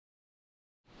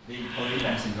The holy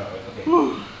dancing bro. Okay.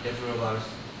 Let's roll bars.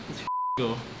 Let's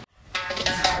go.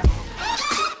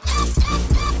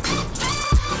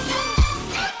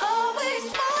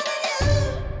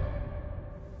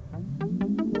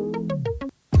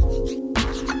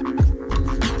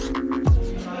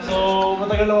 So,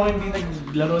 matagal ako hindi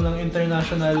naglaro ng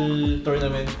international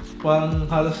tournament.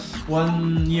 Parang halos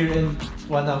 1 year and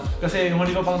 1/2. Kasi yung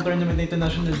huli ko pang tournament na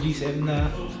international GSM na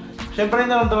syempre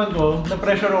naramdaman ko,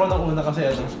 na-pressure ako ng una kasi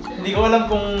ano. Hindi ko alam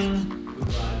kung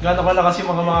gaano kalakas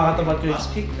yung mga makakatapat ko.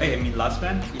 I mean last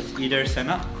man, it's either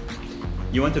Senna.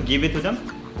 You want to give it to them?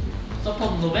 So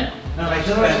from Nuben? No,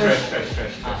 fresh.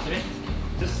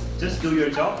 Just do your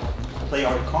job. Play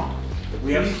our comp.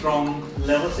 We have strong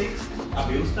level 6.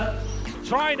 Abuse that.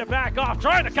 Trying to back off,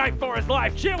 trying to kite for his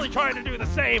life. Chili trying to do the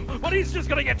same, but he's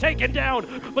just gonna get taken down.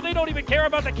 But they don't even care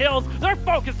about the kills. They're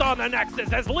focused on the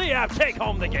Nexus as Liab take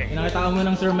home the game. Pinakita mo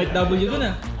ng Sir Mike W dun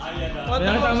ah.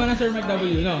 Pinakita mo ng Sir Mike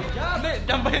W, no? Nice.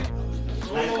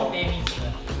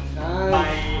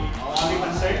 My only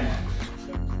concern.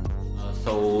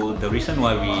 So the reason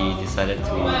why we decided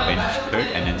to bench Kurt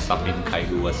and then sub in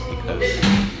Kaigu was because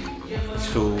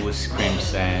through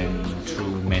scrims and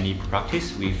through many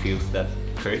practice, we feel that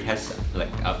Kurt has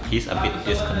he's a bit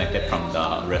disconnected from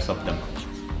the rest of the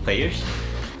players.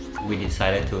 We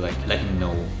decided to let him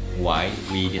know why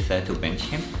we decided to bench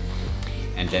him,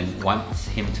 and then want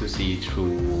him to see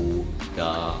through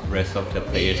the rest of the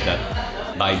players that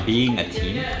by being a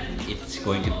team, it's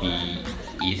going to be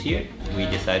easier. We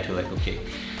decided to okay,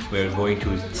 we're going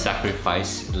to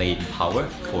sacrifice lane power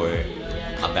for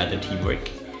a better teamwork.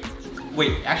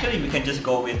 Wait, actually we can just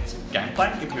go with gang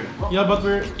plan if you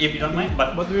if you don't mind,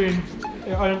 but we're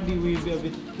aren't we a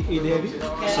bit AD heavy?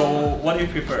 So what do you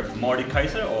prefer? More the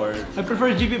Kaiser or? I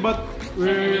prefer GP, but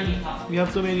we have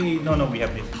too many. No, we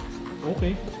have this.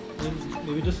 Okay, then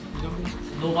maybe just jump in.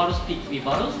 No Varus pick, we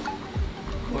Varus?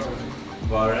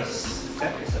 Varus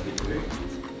set is a bit weird.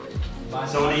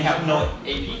 So they have no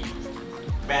AP?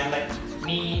 Band like?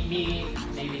 Maybe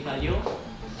Kalyo.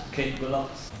 Okay, good luck.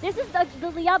 This is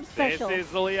the Liab special. This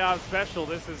is the Liab special.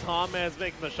 This is James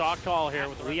making the shot call here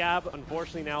with Liab.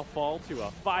 Unfortunately now fall to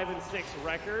a 5-6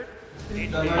 record.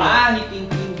 He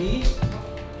thinking B.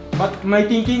 But my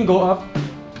thinking go up.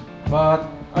 But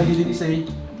I didn't say.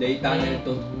 They tunnel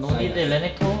to. No need the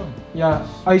Renekton. Yeah,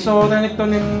 I saw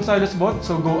Renekton in Silas bot,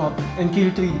 so go up and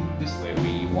kill 3. This where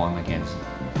we won against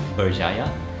Berjaya,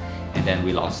 and then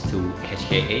we lost to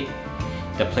HKA.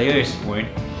 The players weren't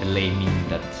blaming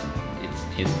that it's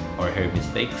his or her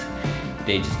mistakes.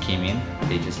 They just came in,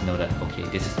 they just know that okay,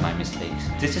 this is my mistakes.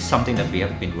 This is something that we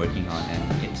have been working on and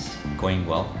it's going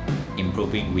well,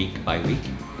 improving week by week.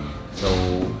 So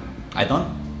I don't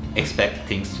expect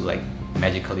things to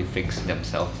magically fix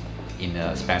themselves in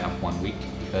a span of 1 week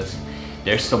because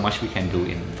there's so much we can do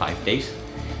in 5 days.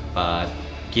 But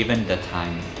given the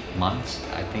time, months,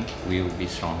 I think we will be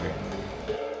stronger.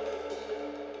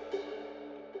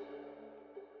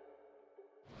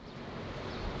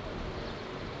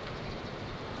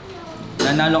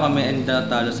 Nanalo kami and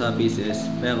natalo sa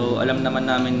PCS, pero alam naman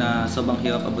namin na sobrang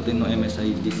hirap abutin ng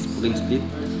MSI this spring split.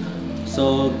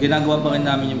 So ginagawa pa rin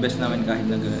namin yung best namin kahit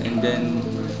na gano'n. And then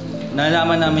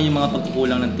nalaman namin yung mga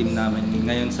pagkukulang ng team namin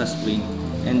ngayon sa spring.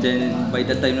 And then by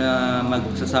the time na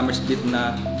sa summer split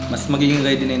na mas magiging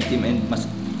ready na yung team and mas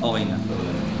okay na.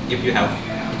 If you have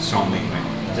strong lane,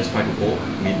 just try to go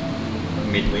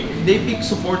midway. If they pick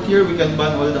support here, we can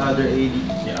ban all the other AD.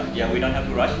 Yeah, we don't have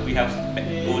to rush. We have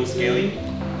good scaling.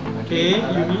 Okay,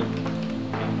 Yumi.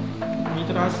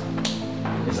 Mitras.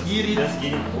 Let's get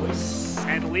it, boys.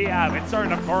 And Liab, it's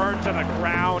starting to burn to the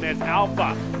ground as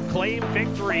Alpha claim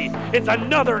victory. It's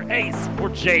another ace for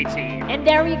JT. And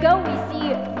there we go. We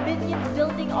see minions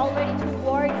building already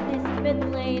towards this mid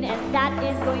lane, and that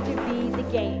is going to be the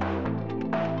game.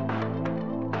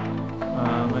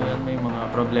 Ngayon may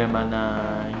mga problema na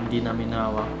hindi namin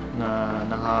hawak na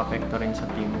nakaka-apekto rin sa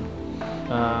team.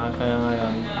 Kaya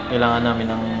ngayon, kailangan namin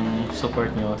ng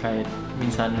support nyo kahit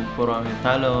minsan puro kami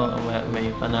talo,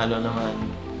 may panalo naman.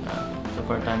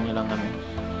 Supportan nyo lang kami.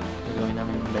 Gagawin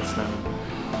namin yung best namin.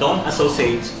 Don't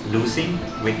associate losing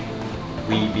with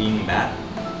we being bad.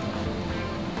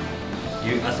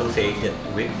 You associate it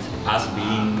with us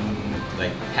being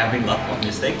having a lot of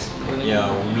mistakes. Yeah,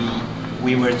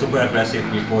 we were super aggressive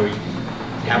before.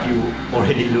 Have you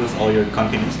already lose all your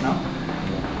confidence now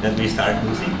that we start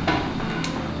losing?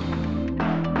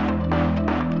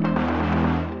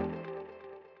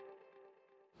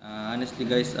 Honestly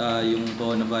guys, yung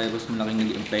coronavirus malaking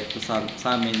nag-impact sa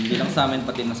amin, hindi lang sa amin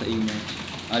pati na sa inyo.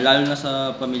 Lalo na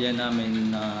sa pamilya namin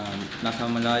na nasa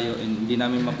malayo and hindi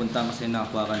namin mapunta kasi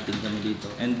naka-quarantine kami dito.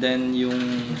 And then yung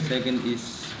second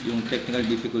is yung technical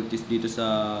difficulties dito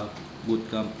sa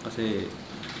bootcamp kasi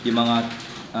yung mga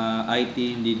IT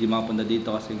hindi makapunta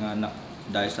dito kasi nga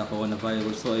dahil sa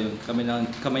coronavirus. So ayun, kami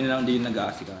na lang din yung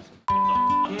nag-aasikaso.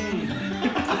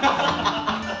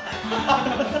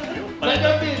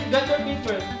 Got your feet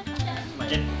first.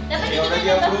 Dapat hindi ka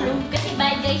nag-approve kasi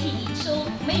bad guy si Lee. So,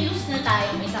 may lose na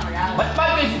tayo, may isang round. Ba't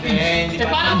bad guys?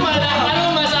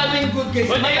 Paano masabing good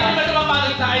guys? Hindi naman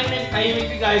mapapakita kayo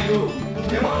may Kaigo.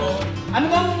 Ano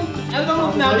bang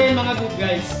move natin mga good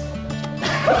guys?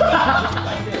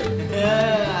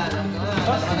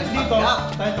 Dito,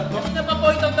 tayo tatlo.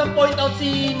 Napapoint out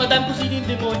si Madam Kusini yung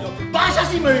demonyo. Baka siya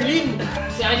si Merlin!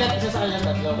 Si Aylan, isa sa Aylan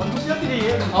tatlo. Huwag mo sila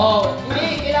piliin. Oo.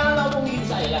 Hindi, kailangan ako pumili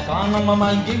sa Aylan. Baka nang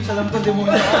mamain games, alam ko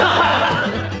demonyo.